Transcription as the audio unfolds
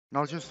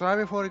Now just right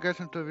before you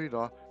get into the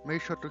video,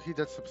 make sure to hit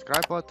that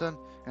subscribe button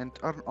and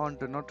turn on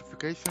the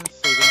notifications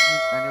so you don't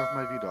miss any of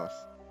my videos.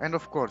 And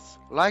of course,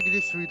 like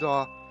this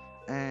video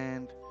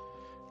and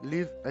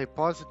leave a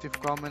positive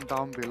comment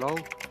down below.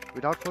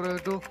 Without further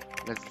ado,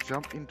 let's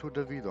jump into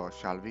the video,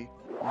 shall we?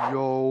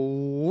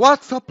 Yo,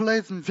 what's up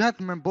ladies and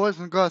gentlemen, boys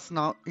and girls.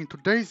 Now in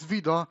today's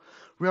video,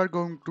 we are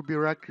going to be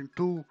reacting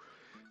to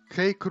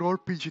Cakeroll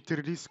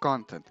PG3D's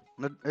content.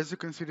 Now, as you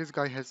can see, this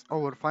guy has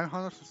over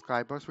 500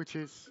 subscribers, which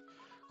is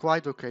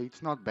quite okay,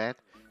 it's not bad.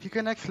 He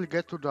can actually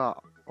get to the...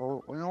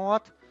 Oh, you know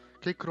what?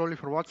 Cakeroll,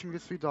 if you're watching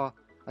this video,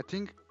 I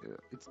think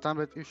it's time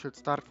that you should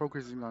start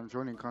focusing on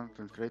joining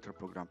content creator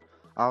program.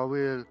 I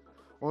will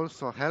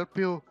also help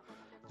you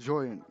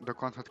join the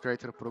content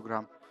creator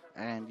program.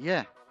 And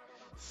yeah,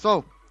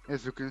 so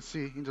as you can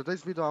see, in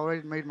today's video I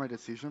already made my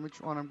decision which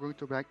one I'm going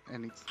to back,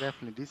 and it's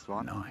definitely this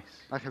one.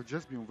 Nice. I have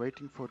just been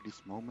waiting for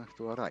this moment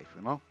to arrive,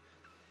 you know.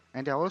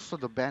 And also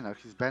the banner,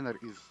 his banner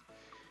is,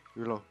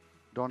 you know,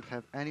 don't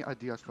have any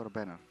ideas for a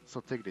banner.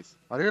 So take this.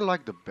 I really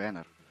like the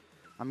banner.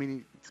 I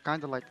mean, it's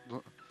kind of like,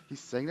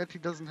 he's saying that he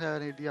doesn't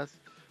have any ideas,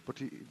 but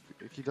he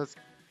does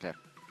have.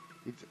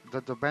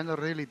 The banner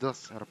really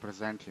does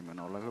represent him, you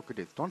know. Like, look at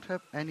this. Don't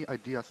have any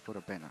ideas for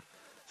a banner.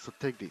 So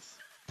take this.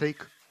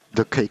 Take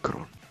the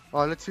Cakeroll.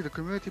 Oh, let's see the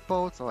community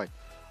posts. Alright.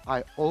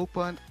 I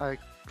opened a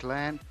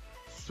clan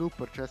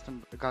super chest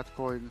and got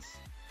coins.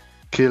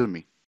 Kill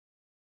me.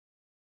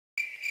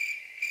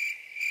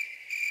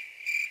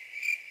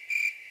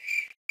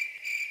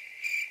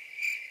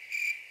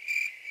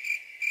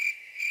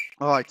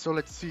 Alright, so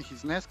let's see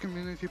his next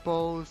community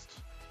post.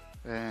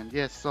 And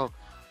yes, so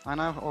and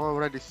I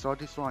already saw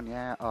this one,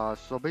 yeah.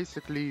 So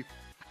basically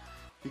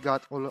I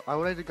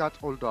already got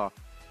all the,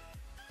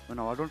 you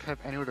know, I don't have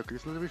any of the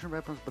crystal division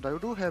weapons, but I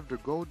do have the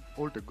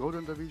all the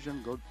golden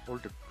division, all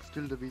the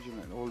steel division,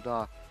 and all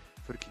the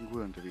freaking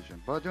wooden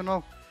division. But you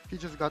know, he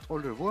just got all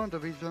the wooden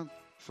division,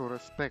 so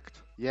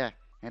respect, yeah.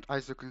 And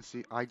as you can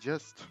see, I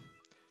just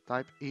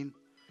type in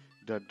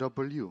the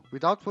W.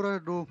 Without further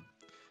ado,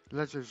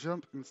 let's just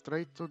jump in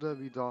straight to the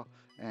video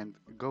and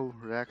go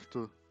react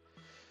to,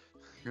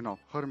 you know,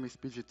 Hermes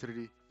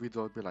PG3D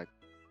video. Be like,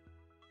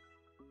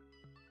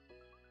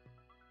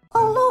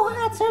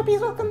 Aloha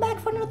Hermes, welcome back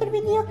for another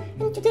video.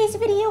 In today's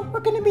video, we're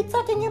going to be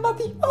talking about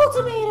the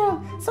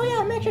ultimatum. So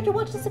yeah, make sure to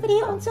watch this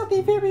video until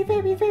the very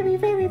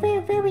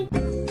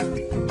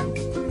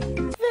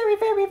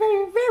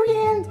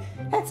end.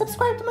 And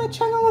subscribe to my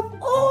channel with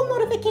all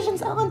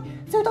notifications on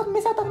so you don't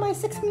miss out on my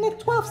 6 minute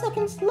 12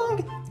 seconds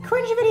long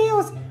cringe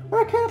videos.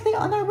 We're currently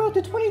on our road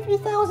to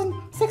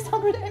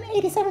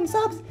 23,687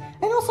 subs.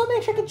 And also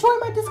make sure to join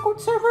my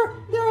Discord server.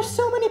 There are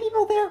so many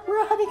people there.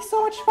 We're having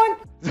so much fun.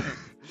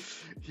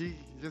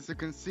 as you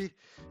can see,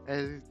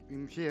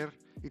 in here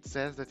it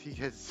says that he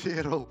has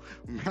 0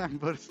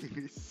 members in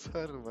his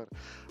server.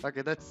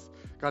 Okay, that's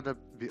gotta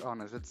be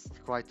honest, that's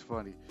quite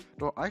funny.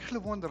 Though I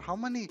actually wonder how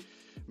many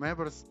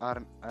members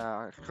are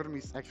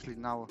Hermes actually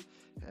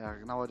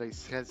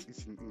nowadays has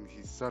in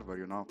his server,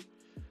 you know.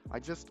 I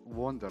just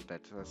wonder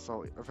that.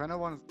 So if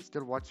anyone is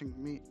still watching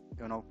me,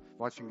 you know,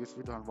 watching this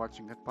video and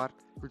watching that part,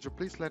 could you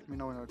please let me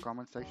know in the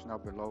comment section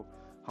down below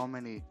how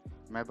many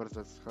members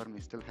does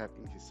Hermes still have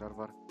in his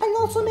server? And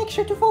also make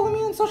sure to follow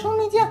me on social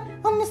media,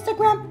 on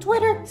Instagram,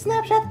 Twitter,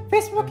 Snapchat,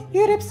 Facebook,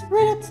 YouTube,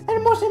 Reddit,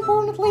 and most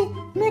importantly,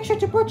 make sure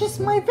to purchase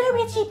my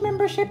very cheap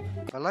membership.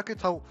 I like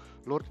it how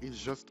Lord is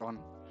just on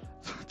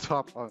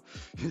top of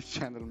his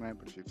channel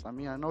memberships. I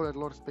mean, I know that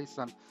Lord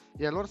Spaceson,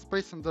 yeah, Lord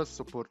Spaceson does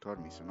support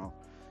Hermes, you know.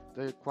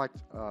 They're quite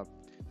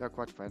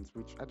fans,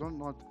 which I don't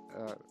not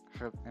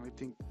have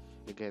anything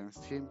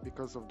against him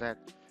because of that,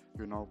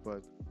 you know,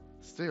 but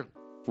still,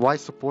 why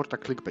support a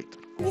clickbait?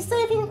 The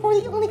saving for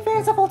the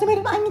OnlyFans of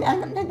Ultimatum.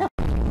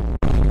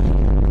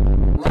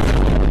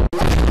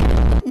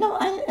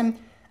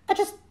 I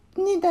just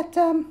need that.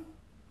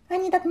 I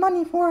need that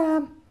money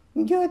for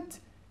good,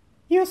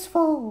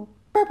 useful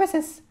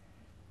purposes.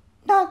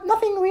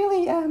 Nothing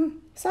really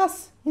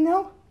sus, you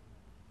know.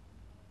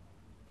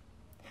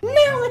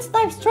 Now let's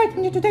dive straight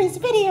into today's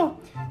video.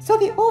 So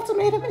the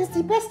ultimatum is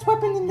the best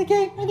weapon in the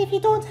game, and if you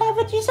don't have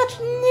it, you're such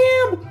a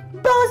noob!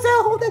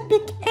 Bozo, hold that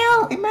big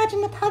L!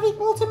 Imagine not having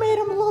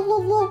ultimatum, lol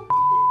lol lol.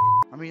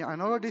 I mean, I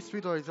know that this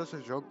video is just a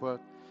joke, but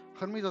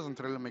Hermes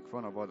doesn't really make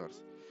fun of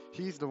others.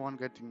 He's the one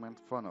getting made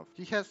fun of.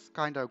 He has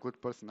kinda a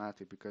good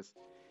personality because,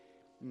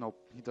 you know,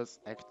 he does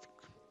act...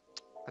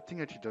 I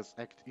think that he does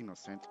act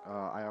innocent.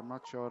 I am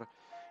not sure.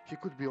 He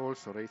could be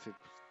also racist,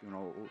 you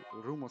know,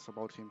 rumors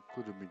about him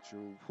could have been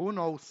true. Who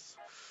knows?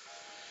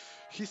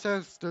 He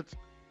says that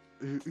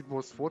it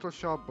was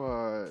Photoshop,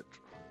 but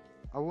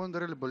I wouldn't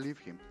really believe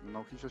him. You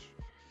know, he's just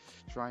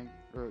trying.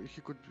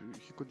 He could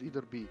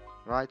either be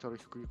right or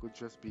he could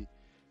just be.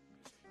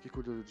 He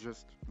could have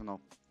just, you know,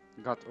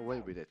 got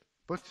away with it.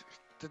 But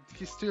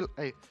he's still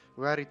a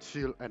very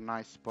chill and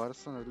nice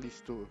person, at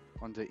least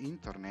on the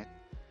internet.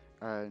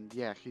 And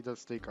yeah, he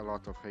does take a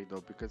lot of hate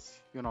though,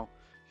 because, you know,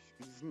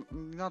 it's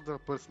not the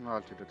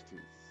personality that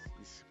is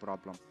his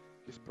problem.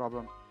 His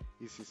problem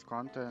is his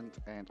content,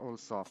 and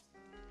also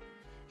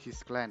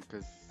his clan,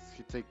 because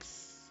he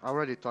takes. I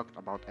already talked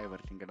about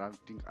everything, and I don't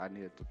think I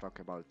needed to talk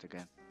about it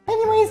again.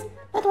 Anyways,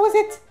 that was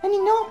it. And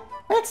you know,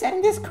 let's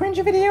end this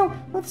cringe video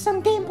with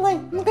some gameplay.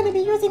 I'm gonna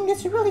be using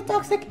this really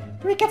toxic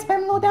 3-cat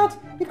spam loadout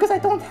because I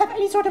don't have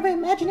any sort of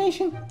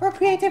imagination or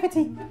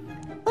creativity.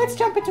 Let's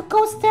jump into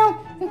Ghost Town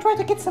and try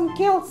to get some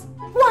kills.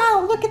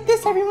 Wow, look at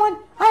this everyone.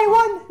 I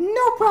won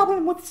no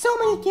problem with so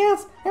many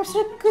kills. I'm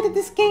so good at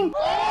this game.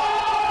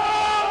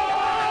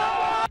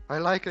 I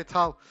like it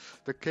how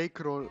the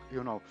Cakeroll,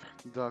 you know,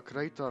 the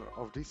creator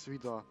of this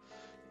video,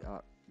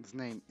 his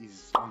name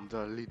is on the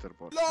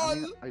leaderboard. I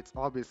mean, it's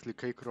obviously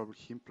Cakeroll with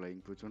him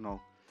playing, but you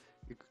know,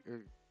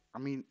 I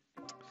mean,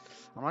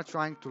 I'm not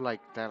trying to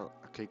like tell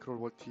Cakeroll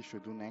what he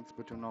should do next,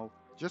 but you know,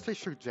 just a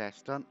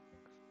suggestion.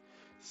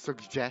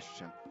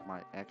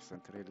 My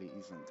accent really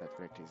isn't that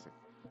great, is it?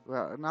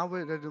 Well, now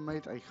that you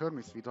made a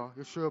Hermes video,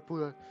 you should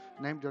have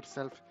named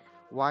yourself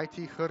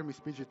YT Hermes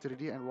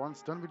PG3D, and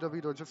once done with the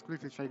video, just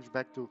quickly change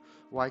back to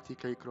YT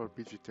Cakeroll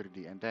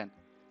PG3D, and then,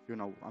 you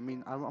know, I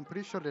mean, I'm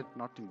pretty sure that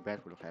nothing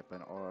bad will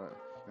happen, or,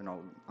 you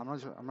know, I'm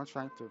not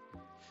trying to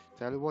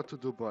tell you what to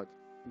do, but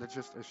that's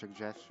just a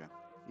suggestion.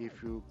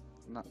 If you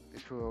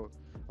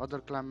other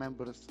clan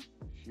members,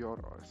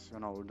 yours, you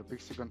know, the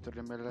big second to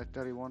the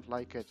military won't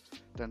like it,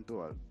 then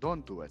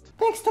don't do it.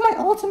 Thanks to my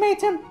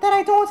ultimatum that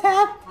I don't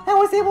have, I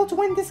was able to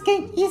win this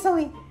game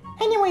easily.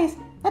 Anyways,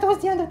 that was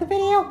the end of the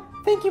video.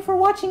 Thank you for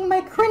watching my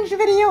cringe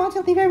video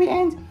until the very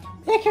end.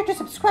 Make sure to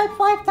subscribe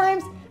 5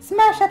 times,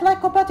 smash that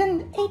like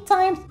button 8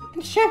 times,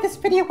 and share this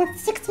video with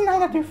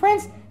 69 of your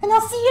friends, and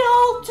I'll see you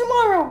all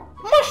tomorrow.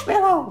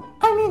 Marshmallow!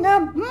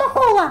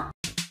 Mahola!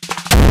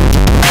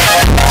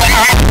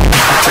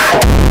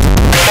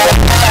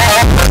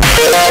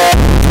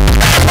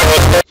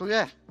 So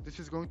yeah, this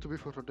is going to be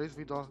for today's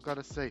video.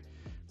 Gotta say,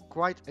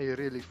 quite a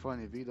really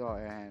funny video,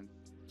 and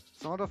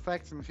some of the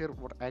facts in here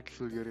were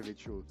actually really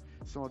true.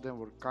 Some of them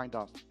were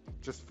kinda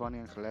just funny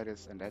and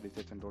hilarious and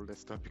edited and all that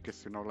stuff,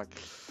 because you know, like,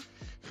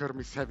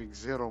 Hermes having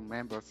 0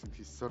 members in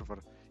his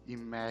server.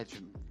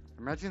 Imagine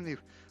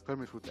if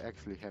Hermes would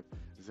actually have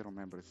 0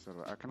 members in his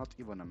server. I cannot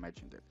even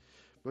imagine that.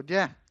 But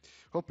yeah,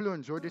 hopefully you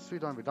enjoyed this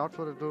video, and without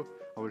further ado,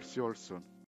 I will see you all soon.